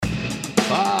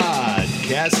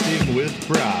Broadcasting with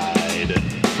pride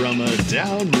from a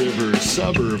downriver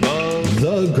suburb of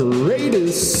the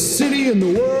greatest city in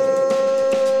the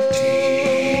world,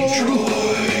 Detroit.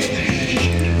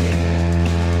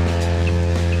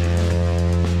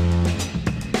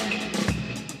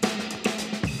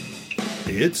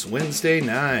 It's Wednesday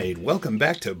night. Welcome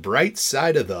back to Bright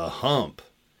Side of the Hump.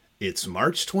 It's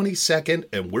March 22nd,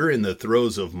 and we're in the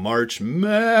throes of March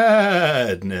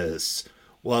Madness,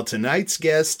 while tonight's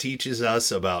guest teaches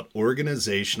us about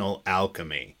organizational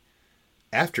alchemy,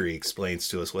 after he explains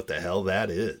to us what the hell that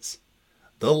is.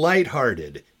 The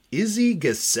lighthearted Izzy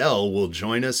Gesell will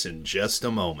join us in just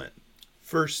a moment.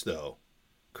 First, though,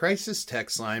 Crisis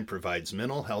Text Line provides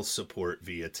mental health support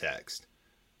via text.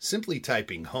 Simply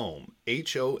typing HOME,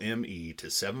 H-O-M-E, to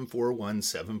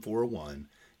 741-741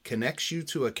 connects you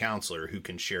to a counselor who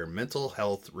can share mental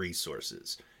health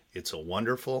resources. It's a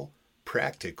wonderful,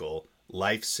 practical,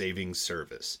 life-saving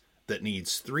service that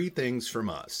needs three things from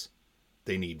us.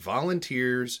 They need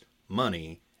volunteers,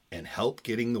 money, and help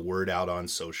getting the word out on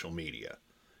social media.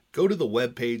 Go to the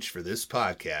webpage for this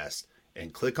podcast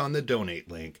and click on the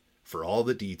donate link for all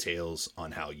the details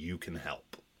on how you can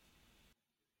help.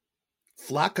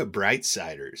 Flock of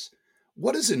Brightsiders,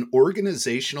 what is an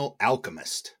organizational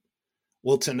alchemist?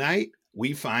 Well, tonight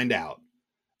we find out.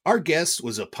 Our guest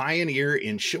was a pioneer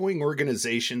in showing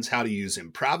organizations how to use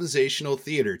improvisational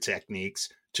theater techniques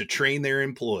to train their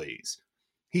employees.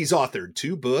 He's authored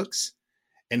 2 books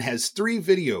and has 3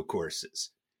 video courses.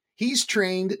 He's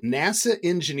trained NASA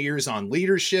engineers on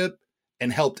leadership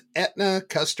and helped Aetna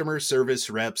customer service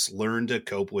reps learn to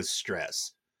cope with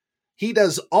stress. He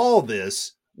does all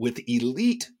this with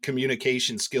elite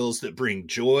communication skills that bring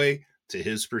joy to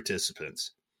his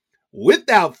participants.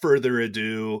 Without further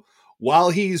ado, while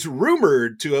he's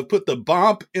rumored to have put the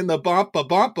bomp in the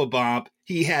bomp,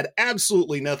 he had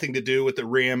absolutely nothing to do with the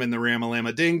ram and the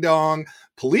ramalama ding dong.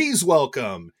 Please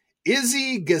welcome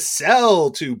Izzy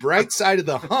Gesell to Bright Side of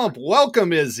the Hump.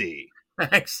 Welcome, Izzy.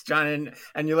 Thanks, John.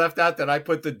 And you left out that I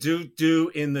put the do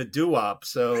in the doo-wop.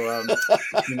 So,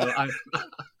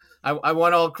 I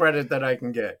want all credit that I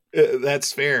can get.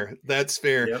 That's fair. That's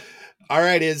fair. Yep. All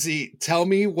right, Izzy, tell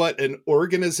me what an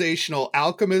organizational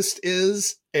alchemist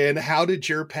is and how did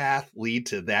your path lead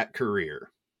to that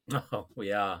career? Oh,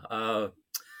 yeah.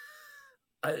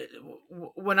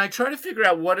 When I try to figure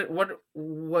out what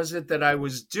was it that I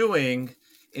was doing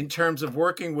in terms of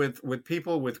working with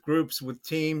people, with groups, with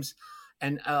teams,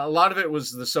 and a lot of it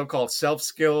was the so-called soft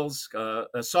skills,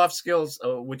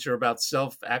 which are about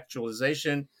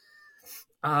self-actualization.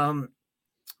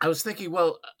 I was thinking,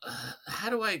 well,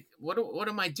 what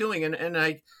am I doing? And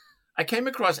I came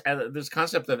across this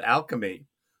concept of alchemy,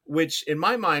 which in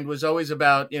my mind was always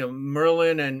about,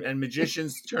 Merlin and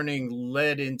magicians turning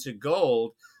lead into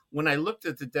gold. When I looked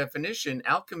at the definition,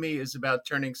 alchemy is about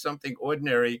turning something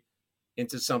ordinary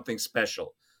into something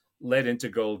special, lead into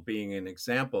gold being an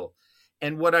example.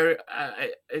 And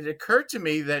it occurred to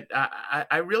me that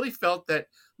I really felt that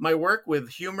my work with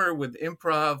humor, with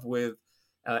improv, with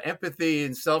empathy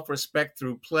and self-respect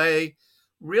through play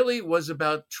really was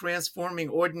about transforming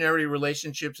ordinary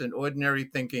relationships and ordinary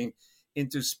thinking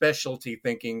into specialty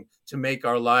thinking to make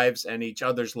our lives and each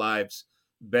other's lives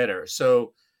better.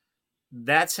 So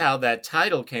that's how that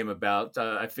title came about.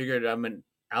 I figured I'm an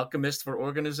alchemist for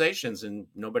organizations and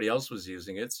nobody else was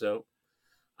using it. So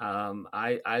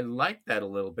I liked that a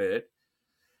little bit.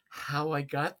 How I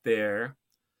got there,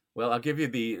 well, I'll give you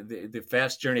the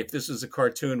fast journey. If this was a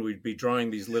cartoon, we'd be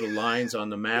drawing these little lines on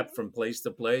the map from place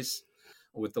to place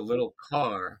with the little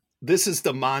car. This is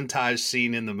the montage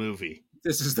scene in the movie.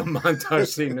 This is the montage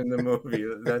scene in the movie.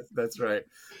 That's right.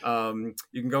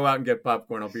 You can go out and get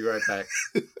popcorn. I'll be right back.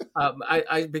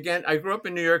 I grew up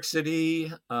in New York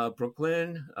City,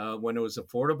 Brooklyn, when it was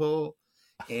affordable.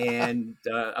 And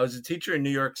I was a teacher in New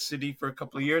York City for a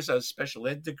couple of years. I was a special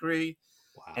ed degree.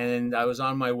 Wow. And I was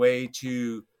on my way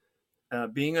to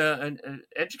being an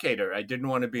educator. I didn't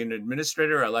want to be an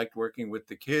administrator. I liked working with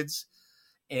the kids.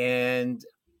 And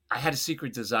I had a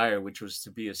secret desire, which was to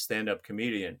be a stand-up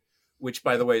comedian, which,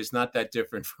 by the way, is not that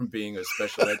different from being a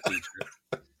special ed teacher.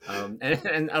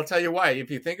 And I'll tell you why. If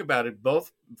you think about it,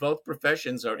 both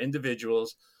professions are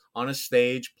individuals on a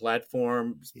stage,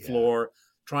 platform, floor,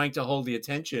 trying to hold the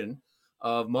attention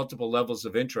of multiple levels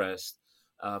of interest.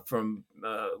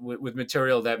 With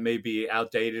material that may be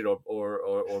outdated or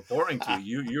boring to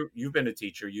you. You've been a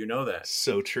teacher, you know that.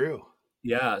 So true.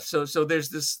 Yeah. So there's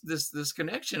this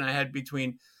connection I had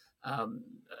between,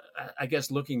 I guess,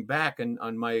 looking back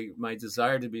on my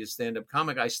desire to be a stand-up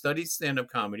comic. I studied stand-up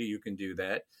comedy. You can do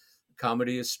that.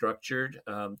 Comedy is structured.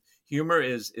 humor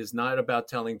is not about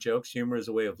telling jokes. Humor is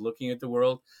a way of looking at the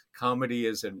world. Comedy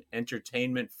is an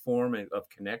entertainment form of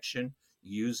connection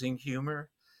using humor.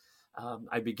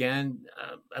 I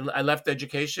left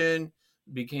education,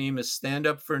 became a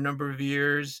stand-up for a number of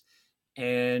years,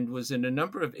 and was in a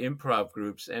number of improv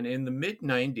groups. And in the mid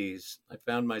 90s, I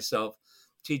found myself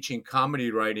teaching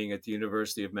comedy writing at the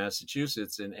University of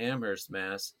Massachusetts in Amherst,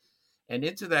 Mass. And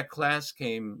into that class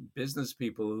came business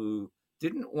people who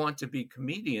didn't want to be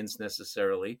comedians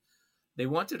necessarily. They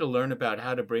wanted to learn about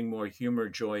how to bring more humor,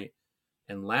 joy,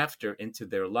 and laughter into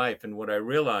their life. And what I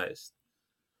realized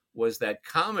was that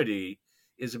comedy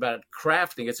is about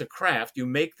crafting. It's a craft. You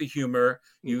make the humor,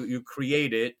 you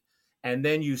create it, and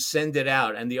then you send it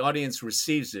out, and the audience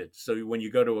receives it. So when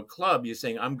you go to a club, you're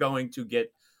saying, I'm going to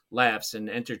get laughs and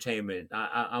entertainment.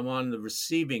 I'm on the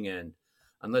receiving end.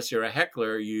 Unless you're a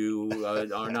heckler, you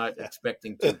are not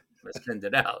expecting to send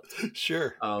it out.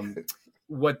 Sure.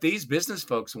 What these business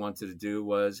folks wanted to do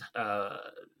was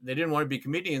they didn't want to be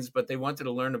comedians, but they wanted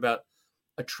to learn about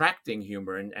attracting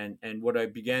humor. And what I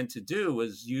began to do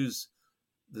was use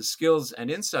the skills and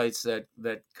insights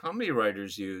that comedy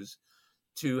writers use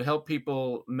to help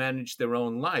people manage their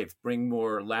own life, bring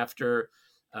more laughter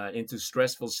into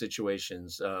stressful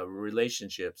situations,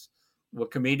 relationships.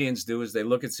 What comedians do is they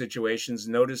look at situations,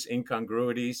 notice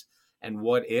incongruities and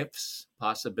what ifs,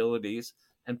 possibilities,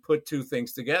 and put two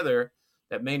things together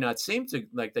that may not seem to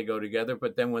like they go together,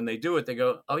 but then when they do it, they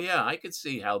go, oh yeah, I could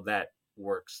see how that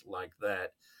works like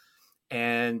that.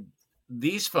 And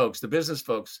these folks, the business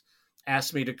folks,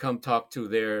 asked me to come talk to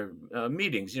their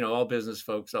meetings. You know, all business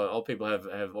folks, all people have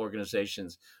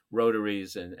organizations,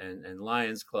 Rotaries and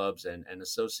Lions clubs and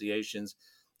associations.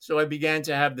 So I began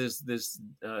to have this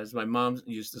as my mom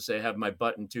used to say, have my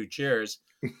butt in two chairs.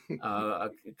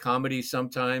 Comedy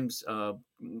sometimes,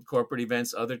 corporate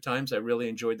events other times. I really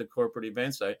enjoyed the corporate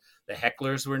events. The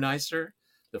hecklers were nicer.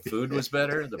 The food was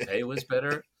better. The pay was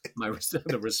better.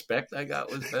 The respect I got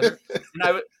was better.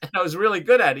 And I was really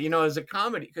good at it. You know, as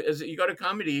you go to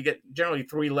comedy, you get generally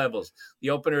three levels: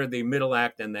 the opener, the middle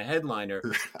act, and the headliner.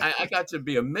 I got to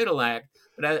be a middle act,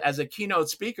 but as a keynote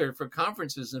speaker for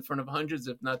conferences in front of hundreds,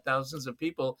 if not thousands of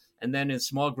people, and then in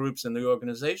small groups in the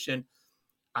organization,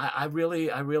 I really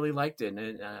liked it.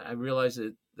 And I realized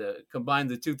that combined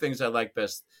the two things I like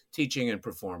best, teaching and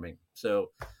performing.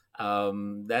 So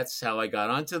that's how I got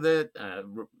onto that.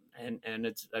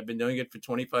 And I've been doing it for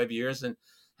 25 years and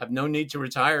have no need to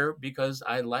retire because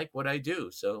I like what I do.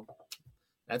 So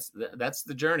that's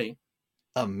the journey.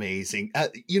 Amazing.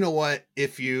 You know what?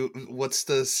 What's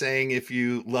the saying? If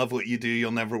you love what you do,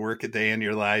 you'll never work a day in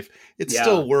your life. It's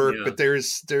still work, but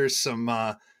there's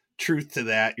some truth to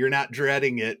that. You're not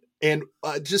dreading it. And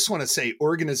I just want to say,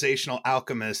 Organizational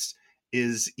Alchemist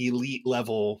is elite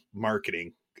level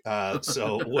marketing.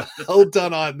 So well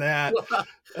done on that. Well,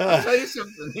 I'll tell you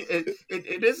something.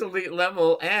 It is elite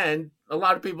level, and a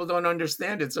lot of people don't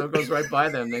understand it, so it goes right by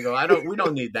them. They go, we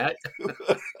don't need that.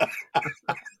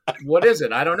 What is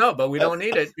it? I don't know, but we don't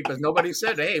need it because nobody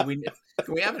said, hey,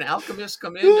 can we have an alchemist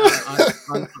come in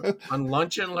on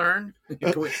lunch and learn?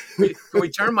 Can we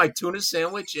turn my tuna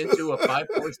sandwich into a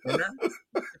 5-course dinner?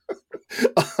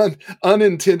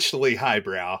 Unintentionally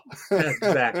highbrow.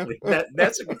 Exactly.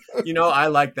 That's I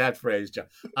like that phrase, John.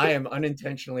 I am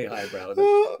unintentionally highbrow.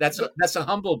 That's a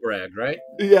humble brag, right?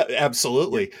 Yeah,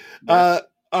 absolutely. Yeah.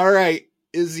 All right,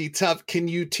 Izzy Tough, can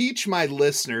you teach my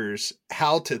listeners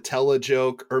how to tell a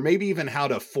joke, or maybe even how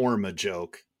to form a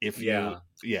joke? Yeah.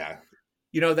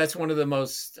 That's one of the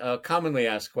most commonly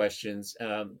asked questions.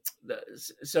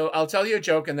 So I'll tell you a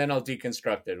joke and then I'll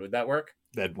deconstruct it. Would that work?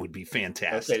 That would be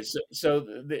fantastic. Okay, so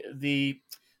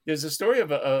there's a story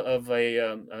of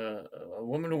a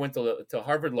woman who went to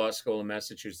Harvard Law School in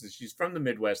Massachusetts. She's from the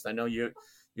Midwest. I know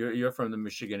you're from the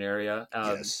Michigan area.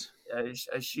 Yes.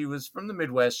 She was from the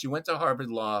Midwest. She went to Harvard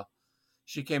Law.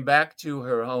 She came back to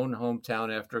her own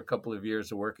hometown after a couple of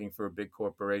years of working for a big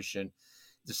corporation.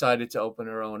 Decided to open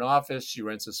her own office. She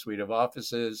rents a suite of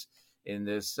offices in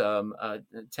this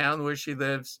town where she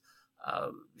lives.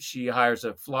 She hires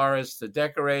a florist to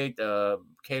decorate, a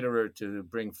caterer to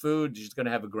bring food. She's going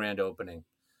to have a grand opening.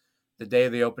 The day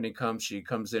of the opening comes, she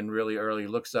comes in really early,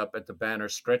 looks up at the banner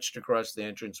stretched across the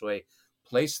entranceway,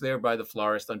 placed there by the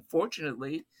florist.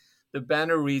 Unfortunately, the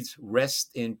banner reads,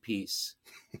 "Rest in peace."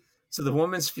 So the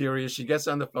woman's furious. She gets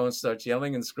on the phone, starts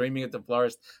yelling and screaming at the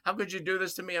florist. "How could you do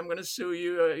this to me? I'm going to sue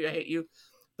you. I hate you."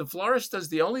 The florist does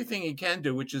the only thing he can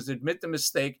do, which is admit the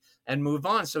mistake and move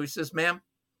on. So he says, "Ma'am,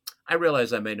 I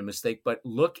realize I made a mistake, but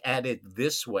look at it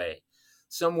this way.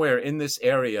 Somewhere in this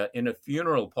area, in a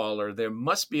funeral parlor, there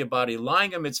must be a body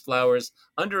lying amidst flowers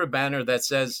under a banner that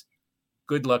says,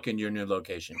 Good luck in your new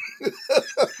location.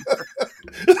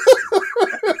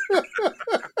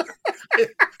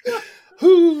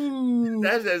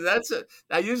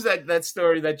 I use that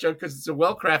story, that joke, because it's a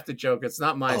well-crafted joke. It's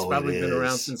not mine. It's probably been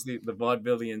around since the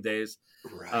vaudevillian days.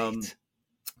 Right.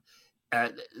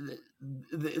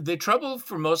 The trouble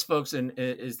for most folks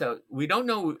is that we don't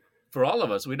know, for all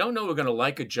of us, we don't know we're going to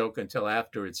like a joke until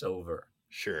after it's over.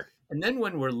 Sure. And then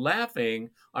when we're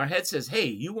laughing, our head says,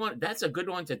 hey, that's a good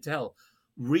one to tell.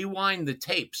 Rewind the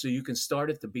tape so you can start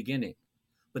at the beginning.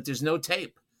 But there's no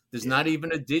tape. There's not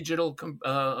even a digital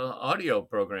audio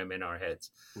program in our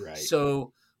heads. Right.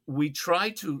 So we try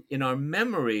to, in our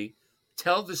memory,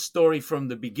 tell the story from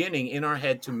the beginning in our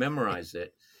head to memorize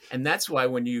it. And that's why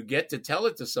when you get to tell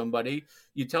it to somebody,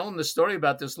 you tell them the story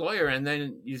about this lawyer, and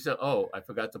then you say, oh, I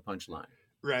forgot the punchline.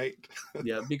 Right.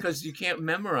 Yeah, because you can't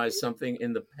memorize something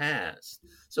in the past.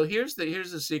 So here's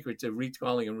the secret to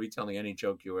recalling and retelling any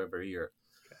joke you ever hear.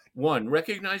 Okay. One,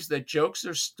 recognize that jokes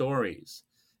are stories.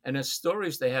 And as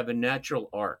stories, they have a natural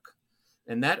arc.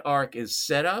 And that arc is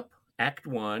setup, act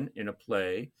one in a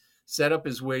play. Setup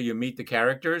is where you meet the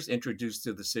characters, introduced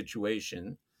to the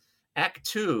situation. Act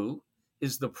two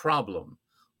is the problem.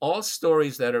 All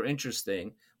stories that are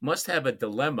interesting must have a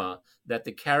dilemma that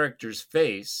the characters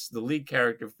face, the lead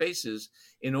character faces,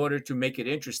 in order to make it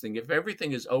interesting. If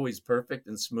everything is always perfect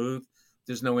and smooth,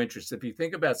 there's no interest. If you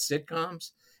think about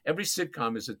sitcoms, every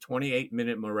sitcom is a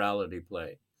 28-minute morality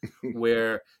play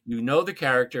where you know the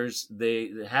characters,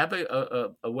 they have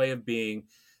a way of being,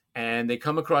 and they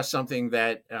come across something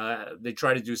that they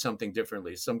try to do something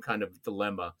differently, some kind of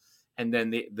dilemma, and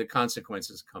then the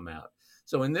consequences come out.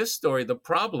 So in this story, the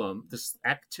problem, this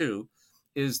act two,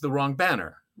 is the wrong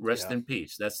banner. Rest in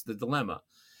peace. That's the dilemma.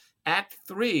 Act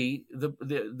three,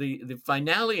 the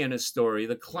finale in a story,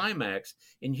 the climax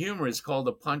in humor, is called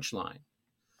a punchline.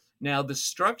 Now, the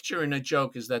structure in a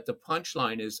joke is that the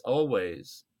punchline is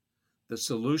always the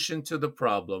solution to the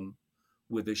problem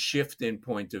with a shift in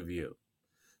point of view.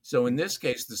 So in this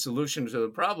case, the solution to the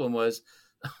problem was,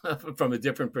 from a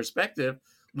different perspective,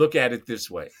 look at it this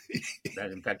way.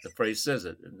 That, in fact, the phrase says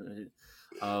it.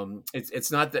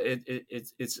 It's not that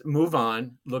it's move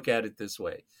on, look at it this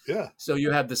way. Yeah. So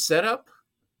you have the setup,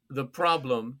 the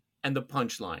problem, and the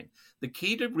punchline. The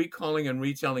key to recalling and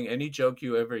retelling any joke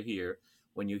you ever hear,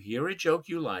 when you hear a joke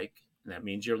you like, and that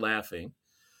means you're laughing,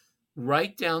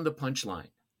 write down the punchline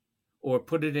or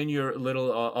put it in your little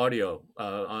audio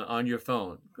on your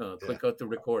phone. Click out the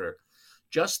recorder.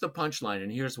 Just the punchline,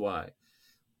 and here's why.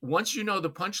 Once you know the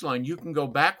punchline, you can go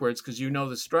backwards because you know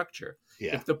the structure.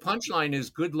 Yeah. If the punchline is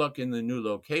good luck in the new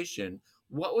location,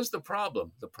 what was the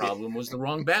problem? The problem was the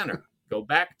wrong banner. Go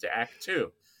back to act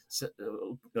two.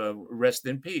 Rest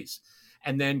in peace.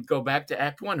 And then go back to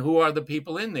act one. Who are the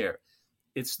people in there?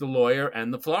 It's the lawyer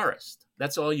and the florist.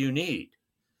 That's all you need.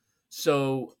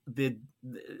 So the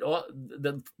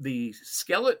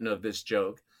skeleton of this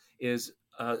joke is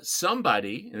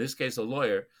somebody, in this case a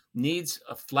lawyer, needs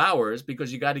flowers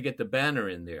because you got to get the banner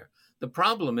in there. The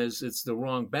problem is it's the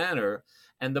wrong banner,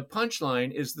 and the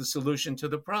punchline is the solution to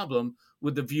the problem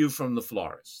with the view from the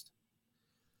florist.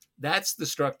 That's the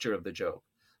structure of the joke.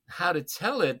 How to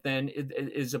tell it then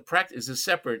is a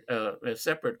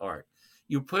separate art.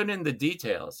 You put in the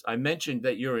details. I mentioned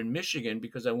that you're in Michigan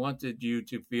because I wanted you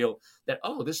to feel that,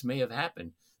 oh, this may have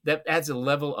happened. That adds a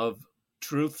level of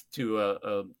truth to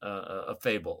a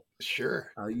fable.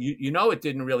 Sure. You know it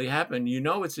didn't really happen. You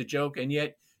know it's a joke, and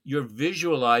yet you're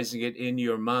visualizing it in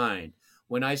your mind.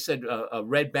 When I said a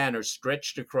red banner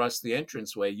stretched across the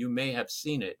entranceway, you may have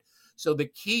seen it. So the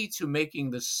key to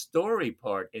making the story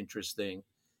part interesting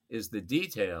is the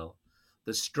detail.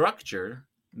 The structure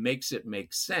makes it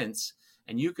make sense.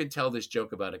 And you can tell this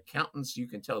joke about accountants. You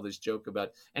can tell this joke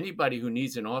about anybody who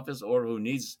needs an office or who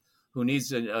needs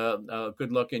a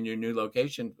good luck in your new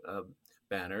location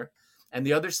banner. And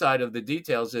the other side of the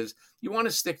details is you want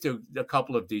to stick to a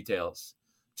couple of details,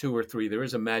 2 or 3. There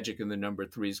is a magic in the number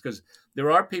 3s because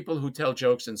there are people who tell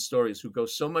jokes and stories who go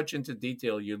so much into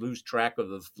detail you lose track of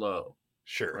the flow.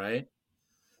 Sure. Right?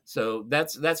 So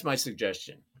that's my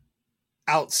suggestion.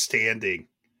 Outstanding.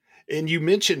 And you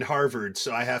mentioned Harvard,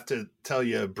 so I have to tell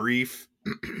you a brief,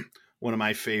 one of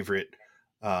my favorite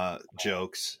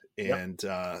jokes. And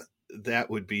that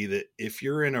would be that if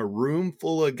you're in a room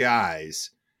full of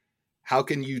guys, how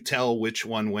can you tell which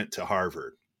one went to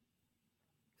Harvard?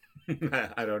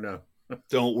 I don't know.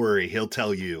 Don't worry. He'll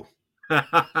tell you.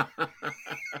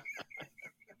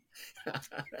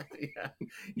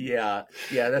 Yeah.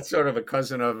 That's sort of a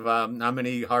cousin of how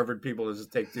many Harvard people does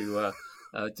it take to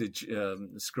to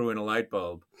screw in a light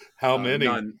bulb. How many?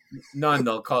 None.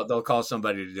 They'll call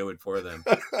somebody to do it for them.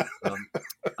 Um,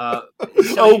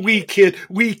 Oh, we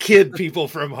kid people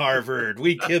from Harvard.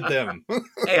 We kid them.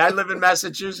 Hey, I live in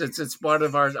Massachusetts. It's part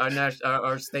of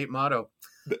our state motto.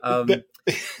 Let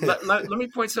me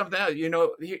point something out.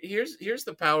 Here's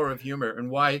the power of humor and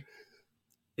why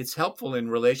it's helpful in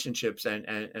relationships and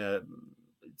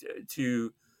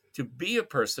to be a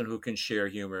person who can share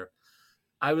humor.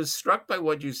 I was struck by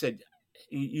what you said.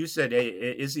 You said,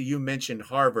 hey, Izzy, you mentioned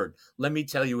Harvard. Let me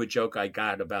tell you a joke I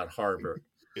got about Harvard.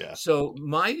 Yeah. So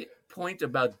my point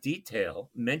about detail,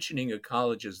 mentioning a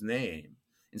college's name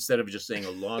instead of just saying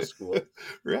a law school,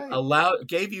 right,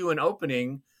 gave you an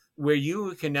opening where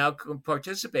you can now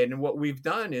participate. And what we've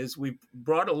done is we've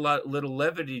brought little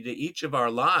levity to each of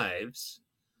our lives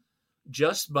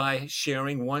just by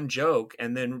sharing one joke,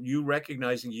 and then you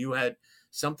recognizing you had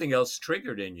something else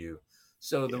triggered in you.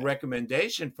 So the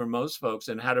recommendation for most folks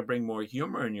and how to bring more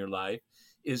humor in your life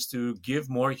is to give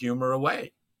more humor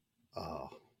away. Oh,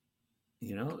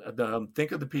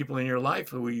 think of the people in your life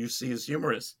who you see as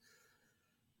humorous.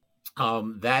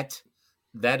 That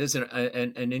is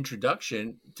an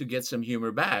introduction to get some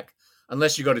humor back,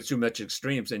 unless you go to too much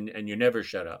extremes and you never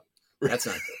shut up. That's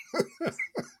not good.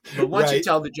 But once you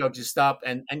tell the joke, you stop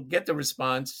and get the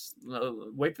response.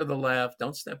 Wait for the laugh.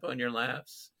 Don't step on your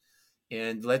laughs,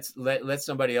 and let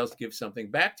somebody else give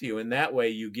something back to you. And that way,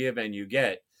 you give and you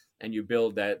get, and you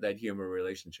build that humor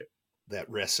relationship. That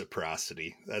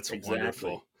reciprocity. That's exactly.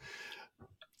 Wonderful.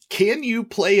 Can you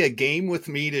play a game with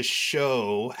me to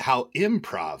show how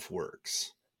improv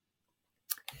works?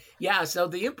 Yeah. So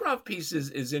the improv piece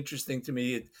is interesting to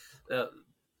me.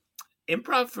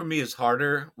 Improv for me was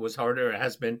harder, it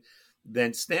has been,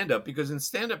 than stand-up, because in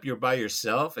stand-up you're by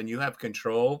yourself and you have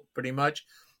control pretty much,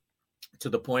 to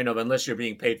the point of, unless you're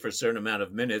being paid for a certain amount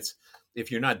of minutes,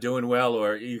 if you're not doing well,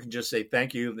 or you can just say,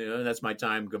 thank you, that's my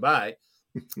time, goodbye.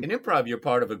 In improv, you're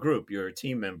part of a group, you're a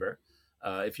team member.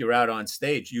 If you're out on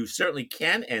stage, you certainly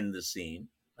can end the scene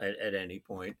at any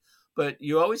point, but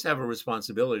you always have a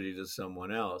responsibility to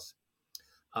someone else.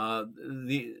 So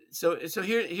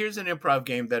here's an improv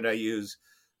game that I use.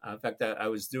 In fact, I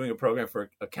was doing a program for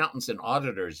accountants and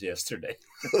auditors yesterday.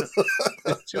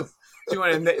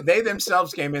 And they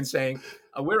themselves came in saying,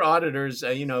 "We're auditors.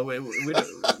 We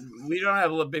don't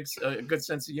have a good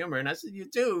sense of humor." And I said, "You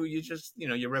do. You just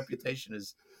your reputation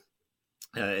is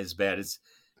bad." It's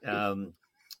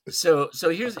so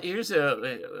here's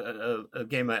a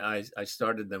game I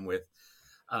started them with.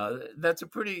 That's a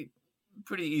pretty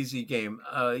easy game.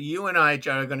 You and I,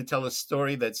 John, are going to tell a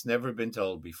story that's never been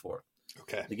told before.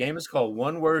 Okay. The game is called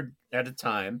One Word at a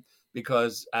Time,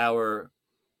 because our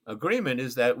agreement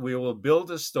is that we will build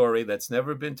a story that's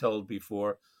never been told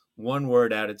before, one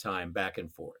word at a time, back and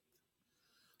forth.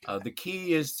 The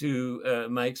key is to,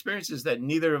 my experience is that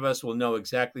neither of us will know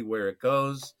exactly where it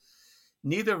goes.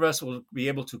 Neither of us will be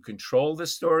able to control the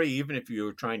story. Even if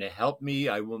you're trying to help me,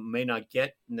 may not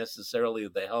get necessarily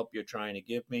the help you're trying to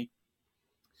give me.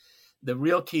 The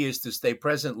real key is to stay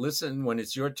present, listen when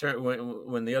it's your turn,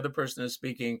 when the other person is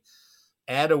speaking,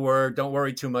 add a word. Don't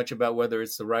worry too much about whether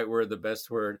it's the right word, the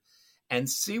best word, and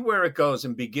see where it goes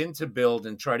and begin to build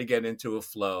and try to get into a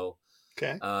flow.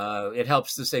 Okay. It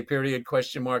helps to say period,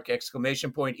 question mark,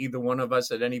 exclamation point, either one of us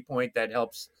at any point. That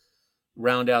helps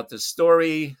round out the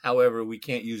story. However, we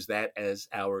can't use that as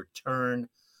our turn.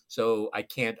 So I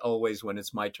can't always, when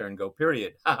it's my turn, go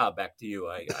period. Back to you.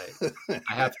 I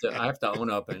have to own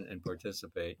up and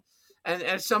participate. And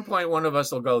at some point, one of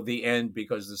us will go the end,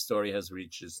 because the story has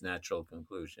reached its natural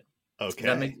conclusion. Okay.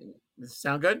 Does that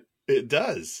sound good? It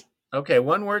does. Okay.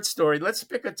 One word story. Let's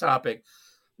pick a topic.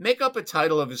 Make up a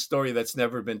title of a story that's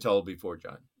never been told before,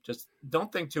 John. Just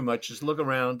don't think too much. Just look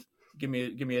around. Give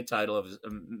me a title of a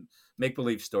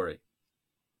make-believe story.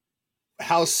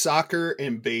 How soccer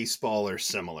and baseball are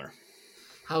similar.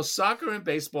 How soccer and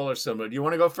baseball are similar. Do you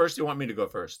want to go first? Or do you want me to go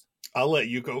first? I'll let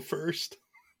you go first.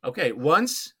 Okay.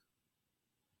 Once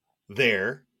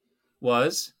there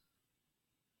was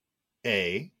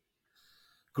a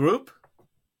group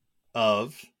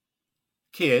of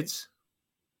kids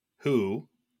who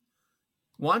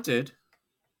wanted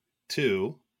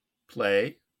to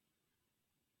play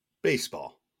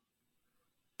baseball.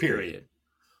 Period.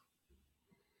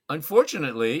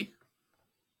 Unfortunately,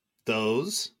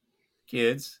 those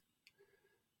kids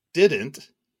didn't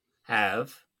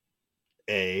have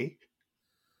a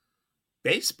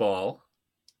baseball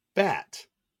bat.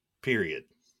 Period.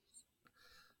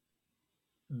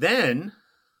 Then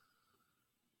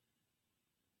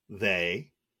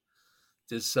they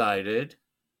decided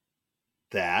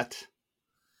that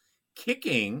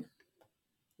kicking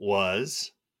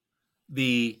was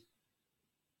the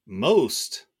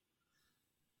most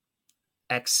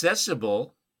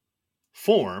accessible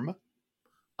form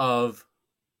of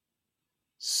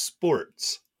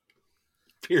sports.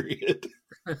 Period.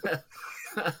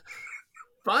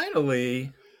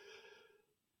 Finally,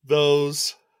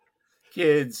 Those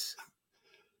kids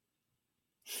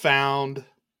found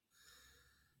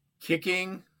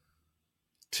kicking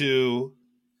to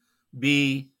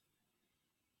be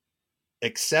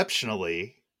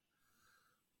exceptionally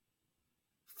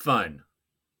fun.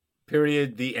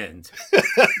 Period. The end.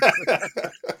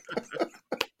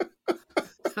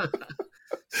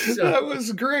 That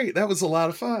was great. That was a lot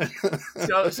of fun.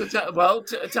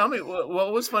 Tell me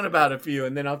what was fun about it for you,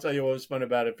 and then I'll tell you what was fun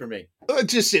about it for me.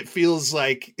 It feels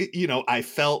like, I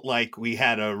felt like we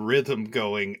had a rhythm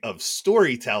going of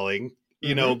storytelling,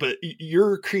 but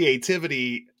your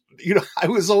creativity, I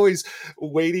was always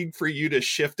waiting for you to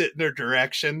shift it in a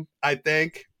direction, I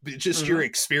think, just your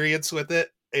experience with it.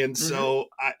 And so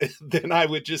then I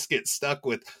would just get stuck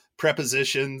with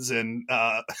prepositions and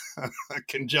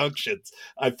conjunctions.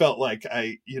 I felt like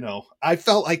I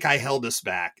held us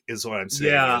back, is what I'm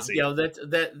saying. Yeah, Izzy. yeah,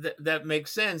 that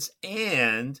makes sense.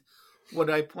 And what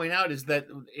I point out is that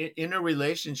in a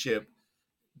relationship,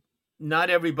 not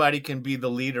everybody can be the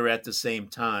leader at the same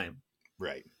time.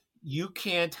 Right. You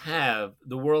can't have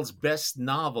the world's best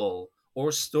novel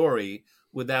or story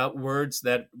without words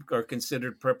that are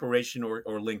considered preparation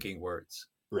or linking words.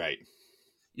 Right.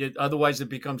 Otherwise, it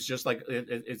becomes just like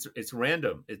it's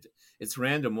random. It's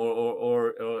random,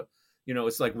 or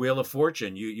it's like Wheel of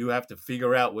Fortune. You have to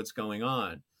figure out what's going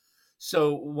on.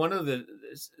 So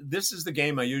this is the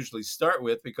game I usually start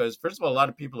with, because first of all, a lot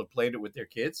of people have played it with their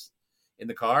kids in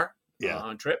the car,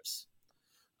 on trips,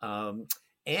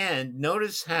 and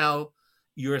notice how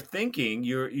you're thinking.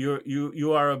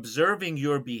 You are observing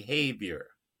your behavior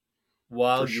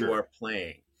while you are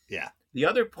playing. Yeah. The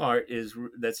other part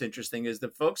that's interesting is the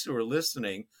folks who are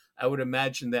listening. I would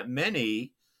imagine that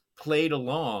many played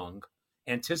along,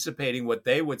 anticipating what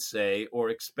they would say, or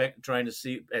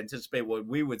anticipate what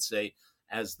we would say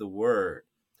as the word.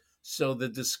 So the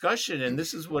discussion, and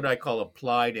this is what I call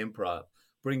applied improv,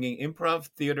 bringing improv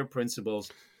theater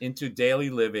principles into daily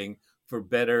living for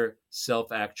better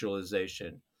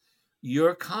self-actualization.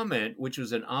 Your comment, which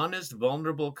was an honest,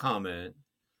 vulnerable comment,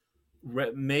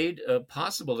 made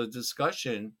possible a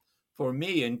discussion for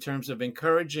me in terms of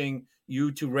encouraging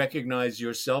you to recognize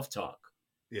your self-talk.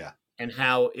 Yeah. And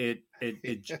how it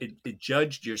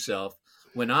judged yourself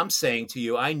when I'm saying to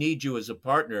you, I need you as a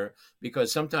partner,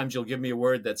 because sometimes you'll give me a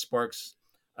word that sparks,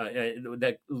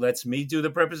 that lets me do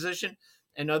the preposition.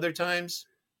 And other times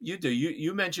you do.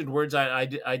 You mentioned words I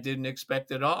didn't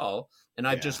expect at all. And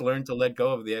I've just learned to let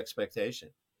go of the expectation.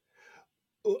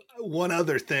 One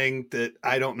other thing that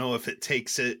I don't know if it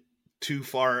takes it too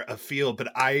far afield,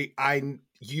 but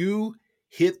you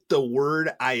hit the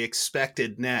word I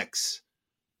expected next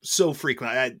so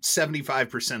frequently. I had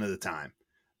 75% of the time.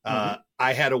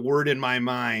 I had a word in my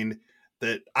mind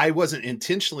that I wasn't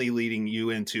intentionally leading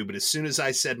you into, but as soon as I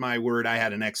said my word, I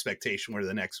had an expectation where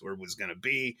the next word was going to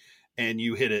be, and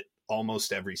you hit it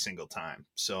almost every single time.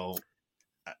 So,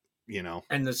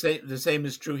 and the same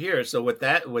is true here. So what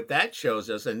that shows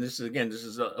us, and this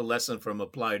is a lesson from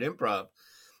applied improv,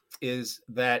 is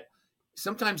that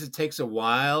sometimes it takes a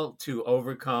while to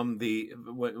overcome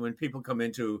when people come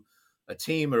into a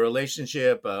team, a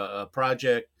relationship, a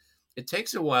project. It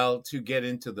takes a while to get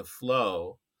into the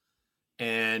flow,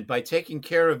 and by taking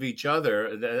care of each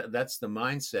other, that's the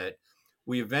mindset.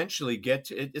 We eventually get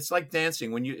to it. It's like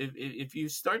dancing. When if you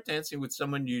start dancing with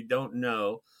someone you don't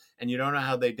know, and you don't know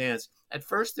how they dance, at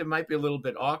first it might be a little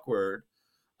bit awkward,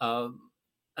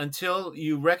 until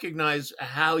you recognize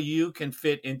how you can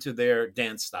fit into their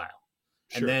dance style.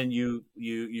 Sure. And then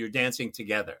you're dancing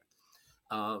together.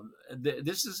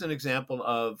 This is an example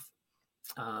of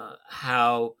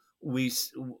how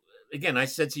again, I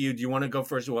said to you, do you want to go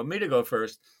first? You want me to go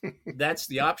first? That's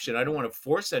the option. I don't want to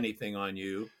force anything on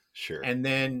you. Sure. And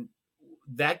then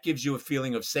that gives you a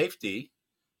feeling of safety,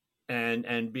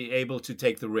 and be able to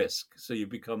take the risk, so you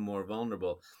become more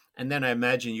vulnerable. And then I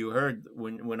imagine you heard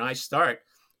when I start,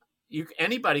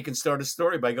 anybody can start a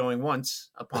story by going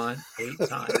once upon a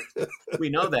time. We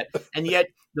know that. And yet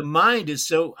the mind is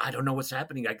so, I don't know what's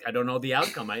happening. I don't know the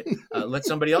outcome. Let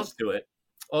somebody else do it.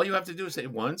 All you have to do is say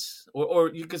once, or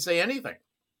you could say anything.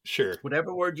 Sure.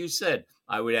 Whatever word you said,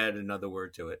 I would add another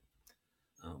word to it.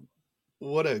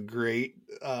 What a great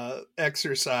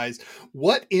exercise.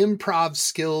 What improv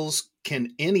skills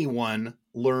can anyone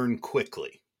learn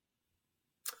quickly?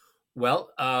 Well,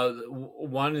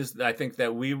 one is I think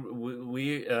that we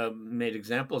made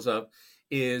examples of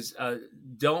is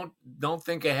don't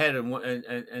think ahead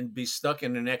and be stuck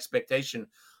in an expectation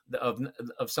of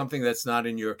of something that's not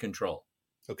in your control.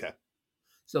 Okay.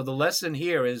 So the lesson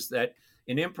here is that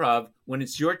in improv, when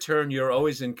it's your turn, you're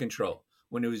always in control.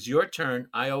 When it was your turn,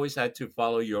 I always had to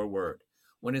follow your word.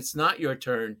 When it's not your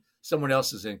turn, someone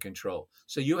else is in control.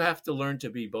 So you have to learn to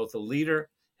be both a leader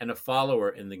and a follower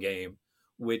in the game,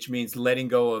 which means letting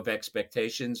go of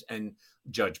expectations and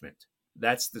judgment.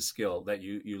 That's the skill that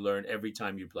you learn every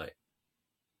time you play.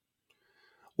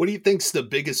 What do you think's the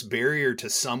biggest barrier to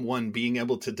someone being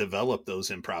able to develop those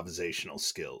improvisational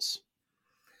skills?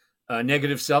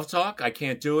 Negative self-talk. I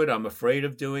can't do it. I'm afraid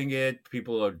of doing it.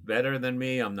 People are better than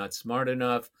me. I'm not smart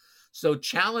enough. So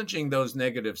challenging those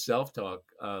negative self-talk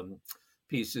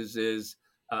pieces is,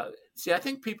 see, I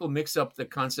think people mix up the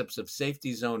concepts of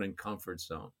safety zone and comfort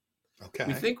zone. We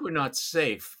Okay. think we're not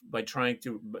safe by trying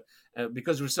to,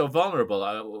 because we're so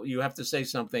vulnerable. You have to say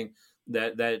something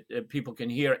that people can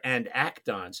hear and act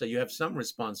on. So you have some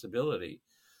responsibility.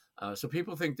 So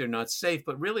people think they're not safe,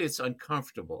 but really it's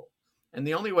uncomfortable. And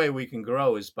the only way we can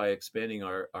grow is by expanding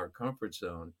our comfort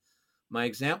zone. My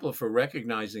example for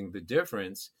recognizing the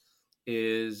difference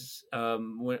is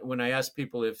when I ask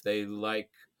people if they like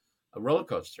roller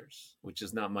coasters, which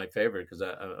is not my favorite because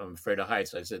I'm afraid of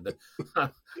heights. I said that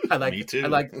I Me like I too.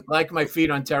 like my feet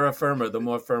on terra firma. The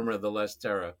more firmer, the less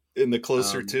terra. And the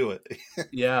closer Um, to it.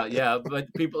 yeah, yeah. But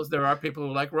there are people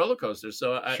who like roller coasters.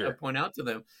 So I Sure. point out to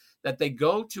them that they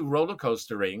go to roller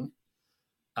coastering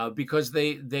because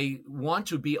they want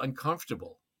to be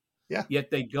uncomfortable, Yeah. yet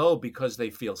they go because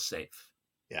they feel safe.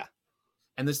 Yeah.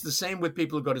 And it's the same with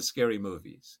people who go to scary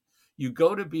movies. You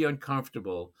go to be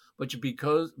uncomfortable, but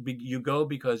you go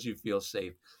because you feel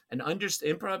safe. And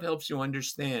improv helps you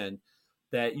understand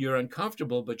that you're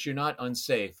uncomfortable, but you're not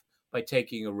unsafe by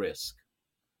taking a risk.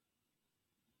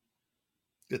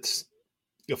 It's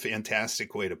a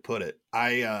fantastic way to put it.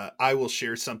 I will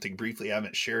share something briefly. I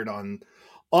haven't shared on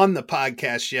the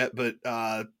podcast yet,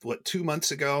 but 2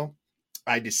 months ago,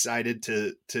 I decided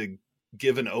to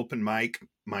give an open mic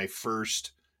my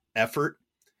first effort.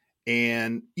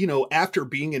 And after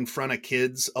being in front of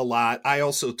kids a lot, I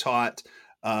also taught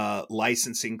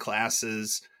licensing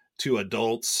classes to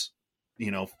adults.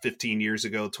 15 years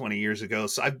ago, 20 years ago.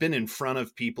 So I've been in front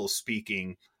of people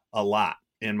speaking a lot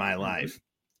in my Mm-hmm. life.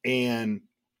 And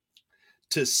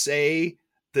to say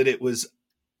that it was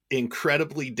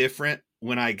incredibly different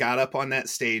when I got up on that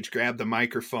stage, grabbed the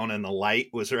microphone, and the light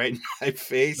was right in my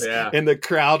face, Yeah, and the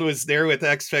crowd was there with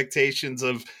expectations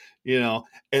of,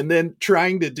 and then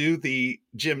trying to do the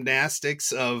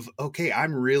gymnastics of, okay,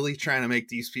 I'm really trying to make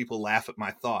these people laugh at my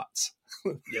thoughts.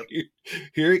 yep,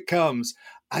 Here it comes.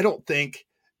 I don't think,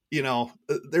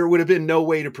 there would have been no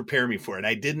way to prepare me for it.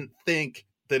 I didn't think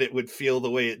that it would feel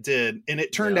the way it did, and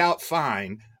it turned yeah. out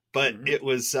fine, but Hmm. it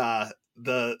was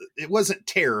it wasn't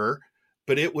terror,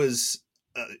 but it was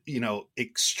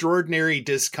extraordinary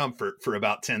discomfort for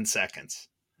about 10 seconds.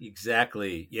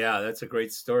 Exactly. Yeah, that's a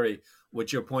great story.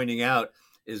 What you're pointing out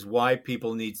is why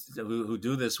people who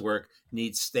do this work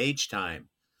need stage time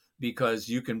because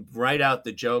you can write out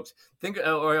the jokes. Think,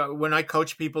 or when I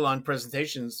coach people on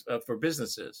presentations for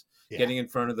businesses, Yeah. getting in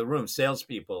front of the room,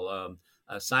 salespeople,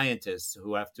 scientists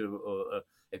who have to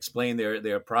explain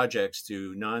their projects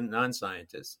to non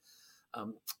scientists.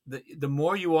 The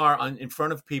more you are in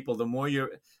front of people, the more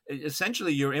you're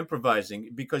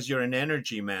improvising because you're an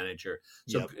energy manager.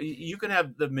 So Yep. you can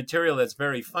have the material that's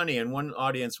very funny, and one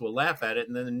audience will laugh at it,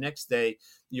 and then the next day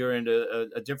you're in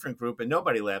a different group and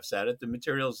nobody laughs at it. The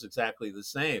material is exactly the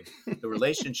same. The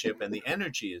relationship and the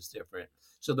energy is different.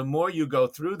 So the more you go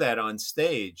through that on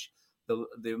stage,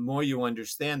 the more you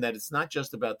understand that it's not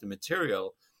just about the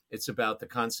material; it's about the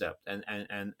concept and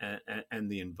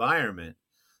the environment.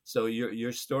 So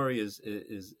your story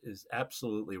is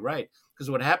absolutely right because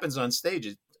what happens on stage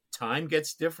is time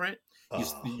gets different. Oh,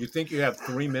 You think you have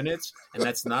 3 minutes and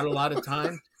that's not a lot of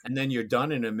time, and then you're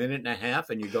done in a minute and a half,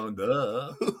 and you're going,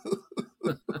 "Duh."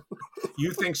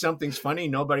 You think something's funny,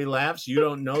 nobody laughs. You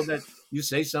don't know that you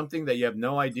say something that you have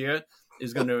no idea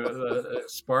is going to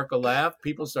spark a laugh.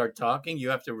 People start talking. You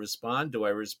have to respond. Do I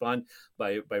respond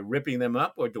by ripping them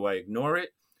up or do I ignore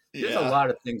it? There's a yeah. lot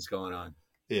of things going on.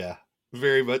 Yeah.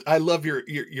 Very much. I love your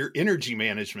energy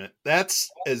management.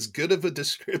 That's as good of a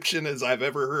description as I've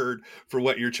ever heard for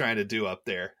what you're trying to do up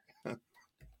there.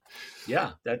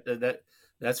 Yeah,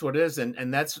 that's what it is,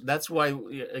 and that's why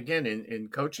again in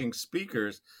coaching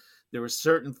speakers, there are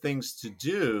certain things to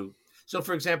do. So,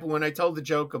 for example, when I told the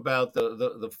joke about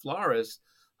the florist,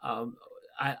 um,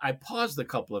 I paused a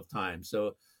couple of times.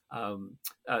 So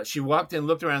She walked in,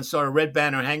 looked around, saw a red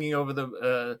banner hanging over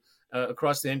the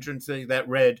across the entrance that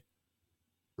read,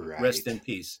 "Rest Right. in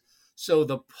peace." So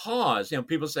the pause,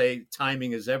 people say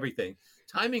timing is everything.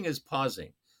 Timing is pausing,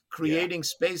 Yeah. creating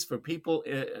space for people,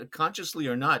 consciously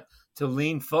or not, to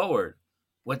lean forward.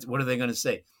 What are they going to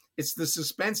say? It's the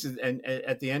suspense and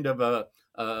at the end of a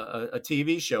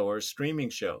TV show or a streaming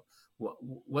show.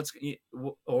 What's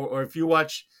or if you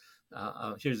watch,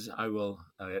 here's I will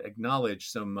acknowledge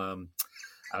some.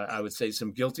 I would say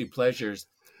some guilty pleasures.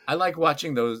 I like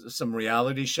watching some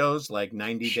reality shows like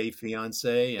 90 Day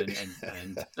Fiance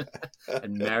and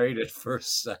and Married at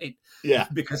First Sight, Yeah.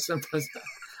 because sometimes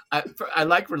I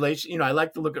like I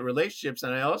like to look at relationships,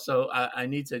 and I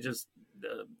need to just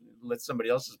let somebody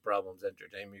else's problems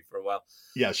entertain me for a while.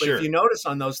 Yeah, But if sure. you notice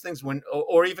on those things,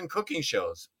 or even cooking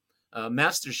shows,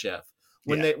 Master Chef,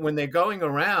 Yeah. when they're going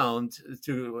around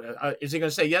to, is he going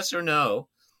to say yes or no?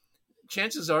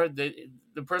 Chances are the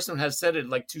person has said it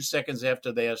like 2 seconds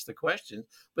after they ask the question,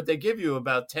 but they give you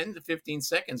about 10 to 15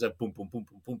 seconds of boom, boom, boom,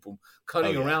 boom, boom, boom, Oh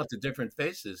cutting yeah. around to different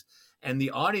faces. And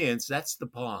the audience, that's the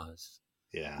pause.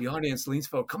 Yeah. The audience leans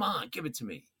forward, come on, give it to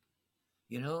me.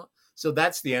 So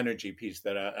that's the energy piece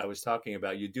that I was talking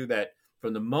about. You do that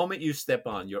from the moment you step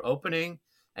on. Your opening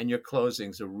and your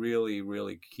closings are really,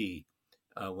 really key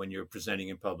when you're presenting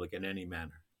in public in any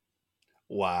manner.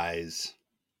 Wise.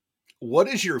 What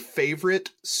is your favorite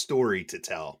story to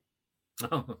tell?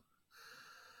 A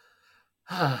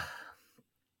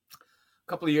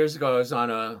couple of years ago, I was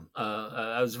I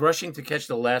was rushing to catch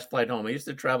the last flight home. I used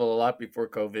to travel a lot before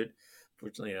COVID,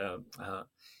 fortunately,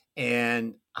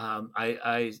 and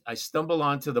I stumbled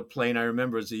onto the plane. I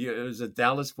remember it was a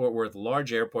Dallas Fort Worth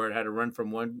large airport. I had to run from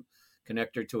one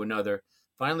connector to another.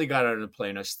 Finally got out of the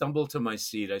plane. I stumbled to my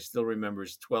seat. I still remember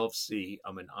it's 12C.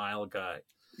 I'm an aisle guy,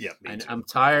 Yeah, me and too. I'm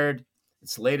tired.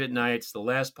 It's late at night. It's the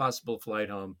last possible flight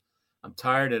home. I'm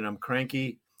tired and I'm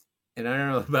cranky. And I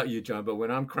don't know about you, John, but when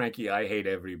I'm cranky, I hate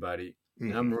everybody.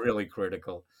 And I'm really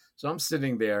critical. So I'm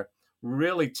sitting there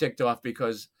really ticked off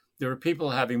because there are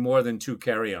people having more than 2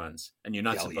 carry-ons, and you're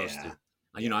not supposed to.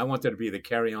 I wanted to be the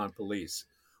carry-on police.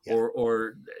 Yeah.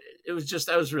 Or it was just,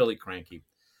 I was really cranky.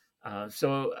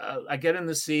 So I get in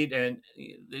the seat and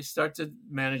they start to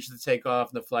manage the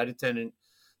takeoff. The flight attendant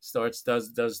does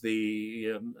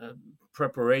the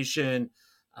preparation,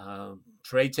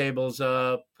 tray tables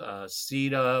up,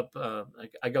 seat up.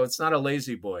 I go, it's not a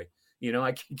lazy boy.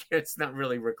 I can get, it's not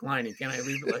really reclining. Can I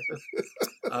leave it like this?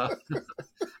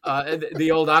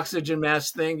 The old oxygen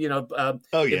mask thing,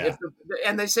 Oh yeah.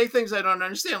 and they say things I don't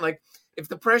understand. Like if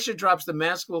the pressure drops, the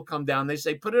mask will come down. They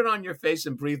say, put it on your face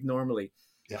and breathe normally.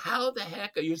 Yeah. How the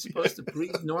heck are you supposed to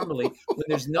breathe normally when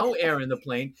there's no air in the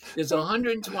plane? There's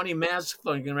 120 masks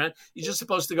floating around. You're just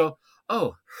supposed to go,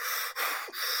 oh,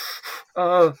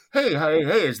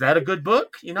 hey, is that a good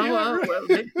book? Yeah,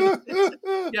 right.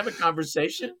 You have a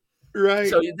conversation. Right.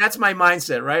 So that's my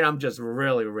mindset, right? I'm just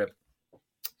really ripped.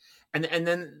 And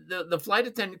then the flight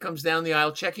attendant comes down the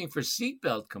aisle checking for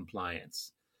seatbelt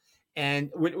compliance.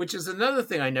 And which is another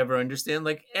thing I never understand.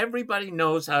 Like everybody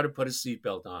knows how to put a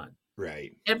seatbelt on.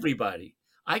 Right. Everybody.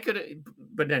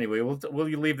 But anyway, we'll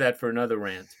leave that for another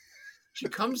rant. She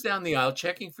comes down the aisle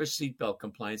checking for seatbelt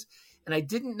compliance. And I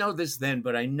didn't know this then,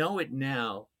 but I know it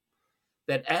now,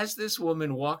 that as this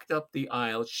woman walked up the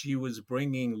aisle, she was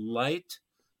bringing light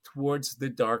towards the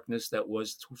darkness that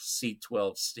was seat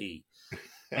 12C.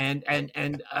 And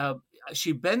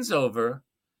she bends over.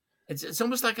 It's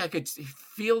almost like I could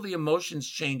feel the emotions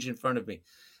change in front of me.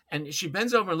 And she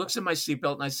bends over and looks at my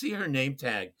seatbelt, and I see her name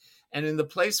tag. And in the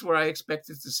place where I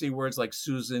expected to see words like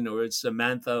Susan or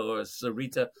Samantha or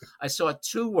Sarita, I saw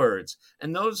 2 words.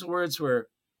 And those words were,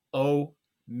 "Oh,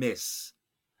 Miss."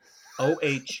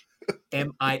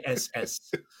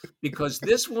 OHMISS. Because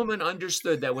this woman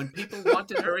understood that when people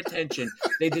wanted her attention,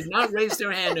 they did not raise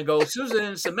their hand and go,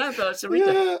 Susan, Samantha,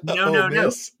 Sarita. Yeah. No.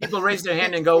 Miss. People raise their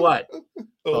hand and go, what?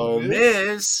 Oh,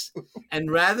 Miss.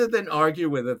 And rather than argue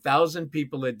with 1,000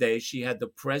 people a day, she had the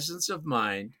presence of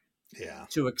mind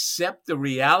to accept the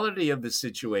reality of the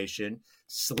situation,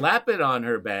 slap it on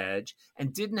her badge,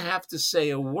 and didn't have to say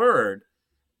a word.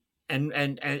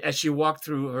 And as she walked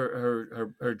through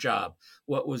her job,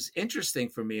 what was interesting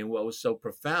for me and what was so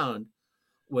profound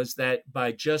was that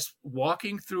by just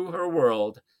walking through her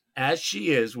world as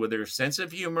she is, with her sense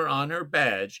of humor on her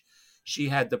badge, she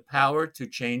had the power to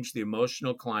change the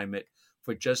emotional climate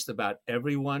for just about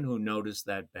everyone who noticed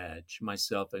that badge,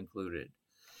 myself included.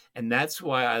 And that's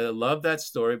why I love that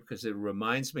story, because it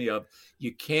reminds me of,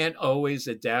 you can't always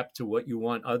adapt to what you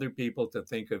want other people to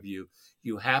think of you.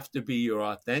 You have to be your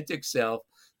authentic self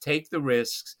take the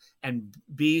risks, and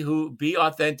be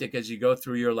authentic as you go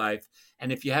through your life. And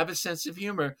if you have a sense of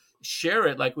humor, share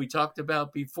it like we talked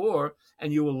about before,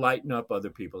 and you will lighten up other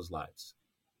people's lives.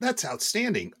 That's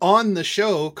outstanding. On the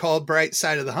show called Bright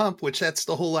Side of the Hump, which that's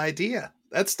the whole idea.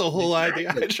 That's the whole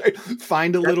idea. I try to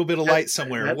find a little bit of light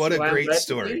somewhere. What a great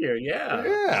story. Yeah.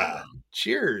 Yeah.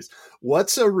 Cheers.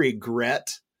 What's a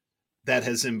regret that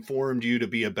has informed you to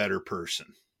be a better person?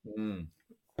 It's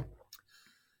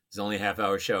only a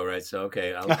half-hour show, right? So,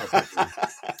 okay.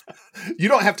 You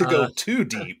don't have to go too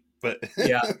deep, but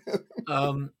yeah.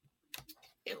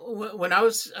 When I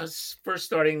was first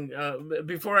starting,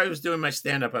 before I was doing my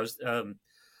stand-up,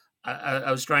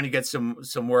 I was trying to get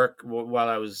some work while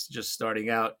I was just starting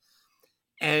out,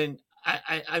 and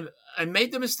I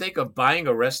made the mistake of buying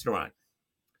a restaurant.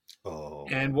 Oh.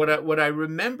 And what I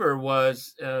remember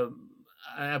was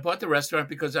I bought the restaurant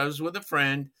because I was with a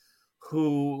friend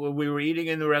who we were eating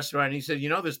in the restaurant. And he said,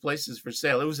 "This place is for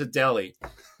sale." It was a deli,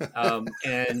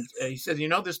 and he said,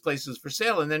 "This place is for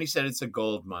sale." And then he said, "It's a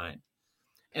gold mine."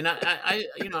 And I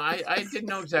didn't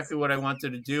know exactly what I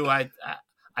wanted to do. I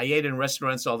ate in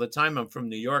restaurants all the time. I'm from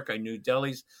New York. I knew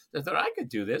delis. I thought I could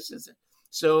do this.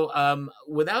 So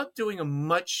without doing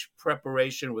much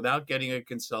preparation, without getting a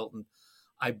consultant,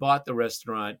 I bought the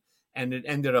restaurant, and it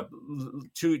ended up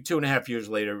 2.5 years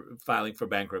later filing for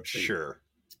bankruptcy. Sure.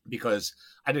 Because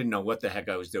I didn't know what the heck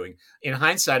I was doing. In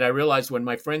hindsight, I realized when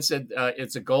my friend said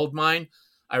it's a gold mine,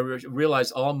 I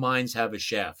realized all mines have a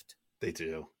shaft. They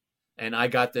do. And I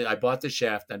bought the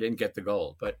shaft. I didn't get the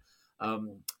gold, but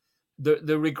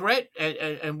the regret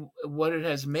and what it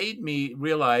has made me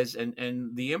realize,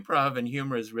 and the improv and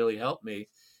humor has really helped me,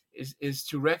 is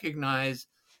to recognize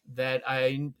that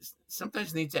I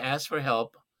sometimes need to ask for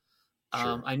help.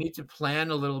 Sure. I need to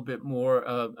plan a little bit more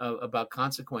about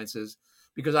consequences,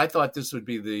 because I thought this would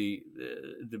be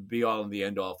the be all and the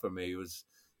end all for me. It was,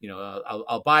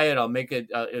 I'll buy it, I'll make it.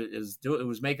 It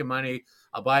was making money.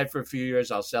 I'll buy it for a few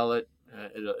years. I'll sell it.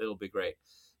 It'll be great.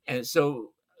 And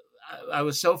so I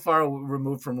was so far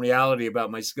removed from reality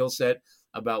about my skill set,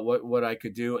 about what I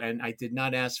could do, and I did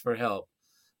not ask for help.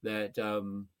 That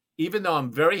even though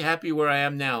I'm very happy where I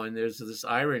am now, and there's this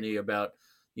irony about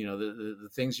the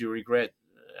things you regret.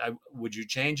 Would you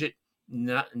change it?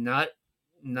 Not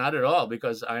at all,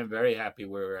 because I'm very happy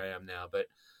where I am now. But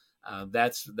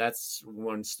that's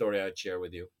one story I'd share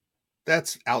with you.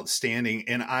 That's outstanding.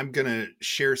 And I'm going to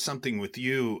share something with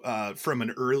you from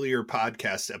an earlier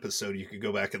podcast episode. You could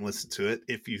go back and listen to it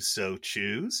if you so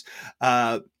choose.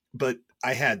 But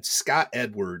I had Scott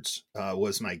Edwards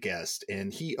was my guest,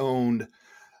 and he owned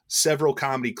several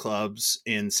comedy clubs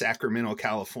in Sacramento,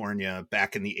 California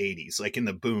back in the 80s, like in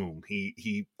the boom.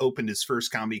 He opened his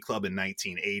first comedy club in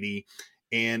 1980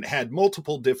 and had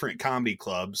multiple different comedy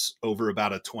clubs over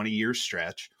about a 20-year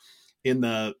stretch in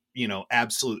the,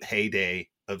 absolute heyday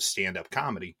of stand-up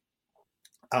comedy.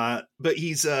 But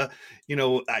he's a,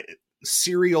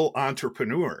 serial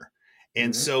entrepreneur.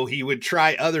 And so he would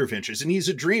try other ventures, and he's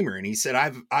a dreamer. And he said,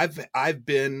 I've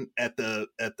been at the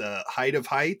height of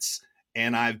heights,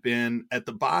 and I've been at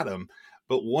the bottom.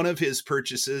 But one of his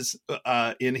purchases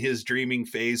in his dreaming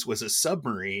phase was a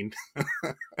submarine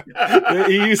that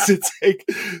he used to take.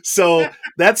 So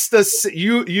that's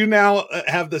you now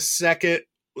have the second,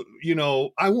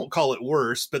 I won't call it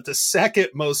worse, but the second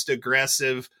most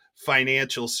aggressive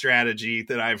financial strategy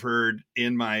that I've heard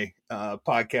in my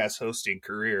podcast hosting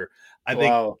career. I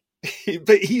think,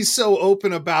 but he's so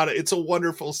open about it. It's a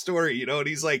wonderful story, and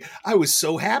he's like, I was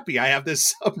so happy I have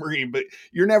this submarine, but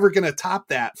you're never going to top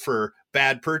that for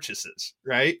bad purchases.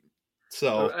 Right.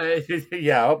 So,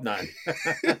 yeah, I hope not.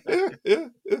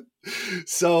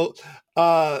 So,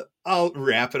 I'll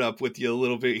wrap it up with you a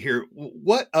little bit here.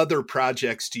 What other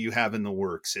projects do you have in the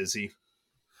works, Izzy?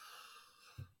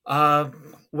 Well,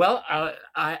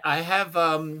 I have,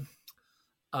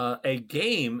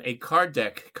 a card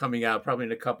deck coming out probably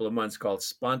in a couple of months called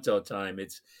Sponto Time.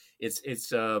 It's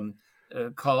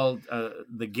called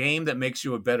The Game That Makes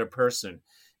You a Better Person.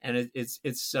 And it's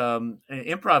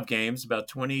improv games, about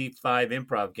 25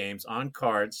 improv games on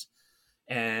cards,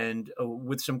 and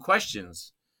with some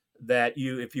questions that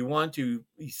if you want to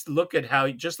look at how,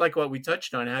 just like what we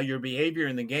touched on, how your behavior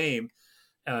in the game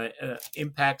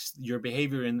impacts your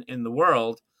behavior in the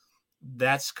world.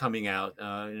 That's coming out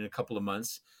in a couple of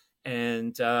months.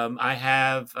 And I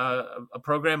have a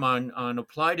program on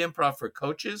applied improv for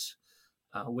coaches,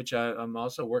 which I'm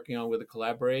also working on with a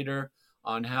collaborator,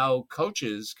 on how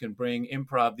coaches can bring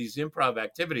these improv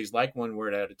activities, like One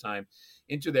Word at a Time,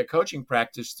 into their coaching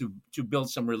practice to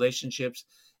build some relationships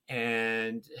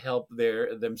and help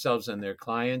themselves and their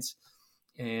clients.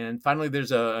 And finally,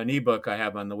 there's an ebook I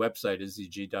have on the website,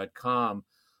 izzy.com,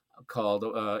 called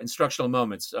Instructional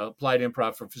Moments, Applied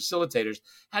Improv for Facilitators.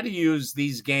 How to use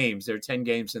these games. There are 10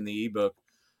 games in the ebook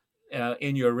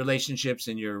in your relationships,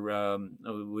 in your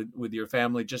with your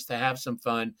family, just to have some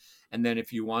fun. And then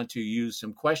if you want to use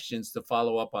some questions to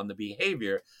follow up on the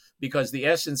behavior, because the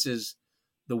essence is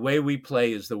the way we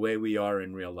play is the way we are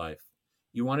in real life.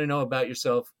 You want to know about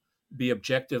yourself, be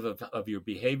objective of your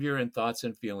behavior and thoughts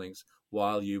and feelings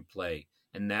while you play.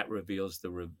 And that reveals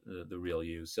the real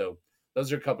you. So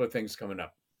those are a couple of things coming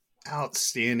up.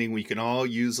 Outstanding. We can all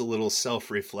use a little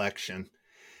self-reflection.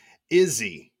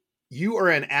 Izzy, you are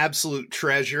an absolute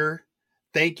treasure.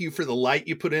 Thank you for the light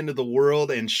you put into the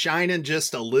world and shining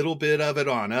just a little bit of it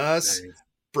on us. Nice.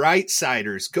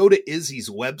 Brightsiders, go to Izzy's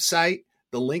website.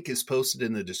 The link is posted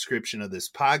in the description of this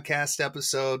podcast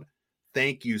episode.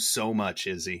 Thank you so much,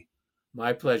 Izzy.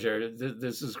 My pleasure.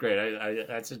 This is great. I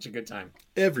had such a good time.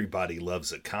 Everybody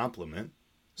loves a compliment.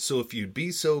 So if you'd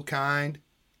be so kind,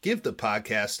 give the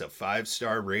podcast a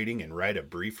 5-star rating and write a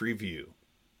brief review.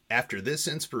 After this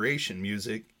inspiration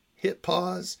music, hit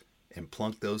pause and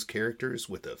plunk those characters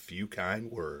with a few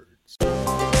kind words.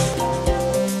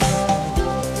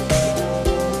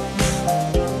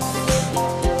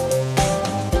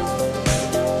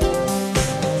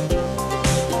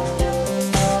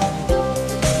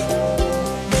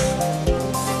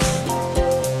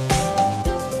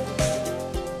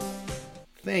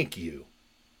 Thank you.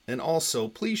 And also,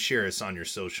 please share us on your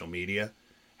social media.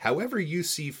 However you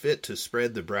see fit to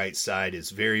spread the bright side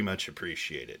is very much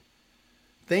appreciated.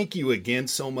 Thank you again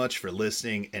so much for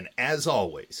listening, and as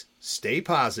always, stay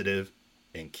positive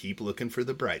and keep looking for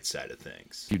the bright side of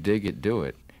things. If you dig it, do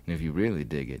it. And if you really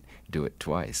dig it, do it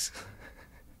twice.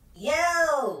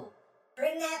 Yo!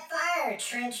 Bring that fire,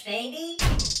 Trench baby!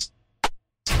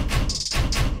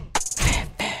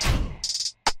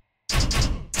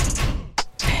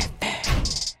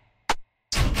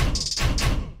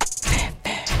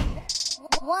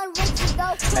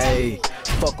 Hey,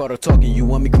 fuck all the talking. You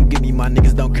want me, come get me. My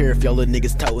niggas don't care if y'all little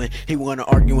niggas toting. He wanna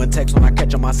argue and text when I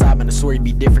catch on my side, man. I swear he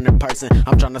be different in person.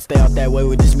 I'm trying to stay out that way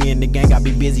with this me and the gang. I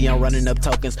be busy, I'm running up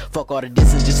tokens. Fuck all the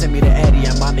distance, just send me the Addy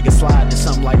and my nigga slide to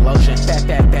something like lotion. Fat,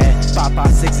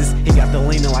 5.56s. He got the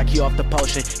leaning like he off the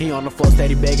potion. He on the floor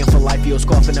steady begging for life. He was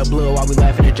coughing up blue while we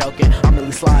laughing and joking. I'm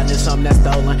really sliding in something that's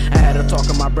stolen. I had a talk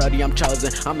with my brody, I'm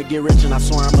chosen. I'ma get rich and I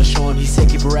swear I'ma show him. He said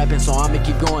keep rapping, so I'ma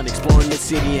keep going, exploring the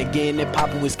city and getting it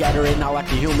popping. We scattering out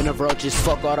like a human of roaches.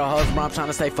 Fuck all the hoes, bro, I'm trying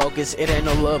to stay focused. It ain't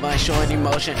no love, I ain't showing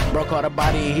emotion. Bro caught a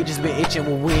body and he just been itching.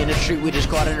 When we in the street, we just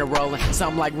caught in the rolling.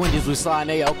 Something like windows, we sliding,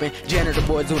 they open. Janitor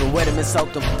boys who done wet them and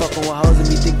soaked them. Fucking with hoes and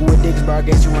me thinking with dicks, bro. I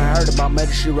guess you ain't heard about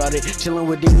murder, she wrote it. Chilling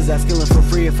with demons, I skillin' for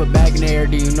free if a bag in the air.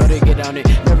 Do you know they get on it?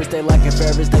 Never stay liking,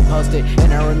 forever stay posted.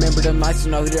 And I remember them nights to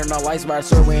know there no lights, but I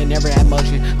swear we ain't never had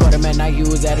motion. Caught him at night, he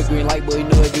was at a green light, boy, he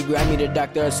knew it. He grabbed me the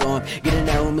doctor, I saw him. Get in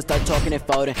that room and start talking and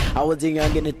folding. I was a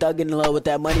young and a thug in love with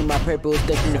that money, my paper was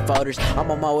sticking to folders. I'm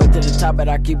on my way to the top, but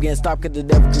I keep getting stopped cause the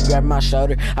devil could grab my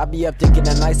shoulder. I be up thinking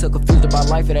that night, so confused about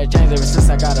life, it had changed ever since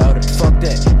I got older. Fuck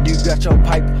that, you got your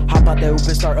pipe, hop out that hoop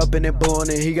and start upping and blowing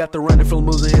it. He got the running from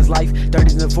losing his life.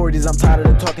 30s and 40s, I'm tired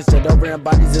of the talking, said over and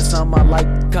bodies is something I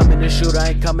like. Coming to shoot, I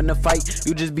ain't coming to fight.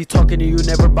 You just be talking and you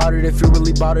never bought it. If you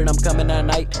really bought it, I'm coming at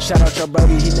night. Shout out your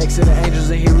brody, he next to the Angels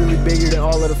and he really bigger than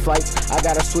all of the flights. I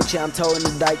got a switch, yeah, I'm towing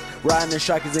the dike. Riding the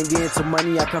strikers and getting some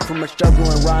money. I come from a struggle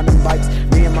and riding bikes.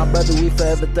 Me and my brother, we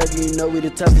forever thugging. You know we the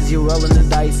toughest, you rolling the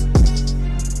dice.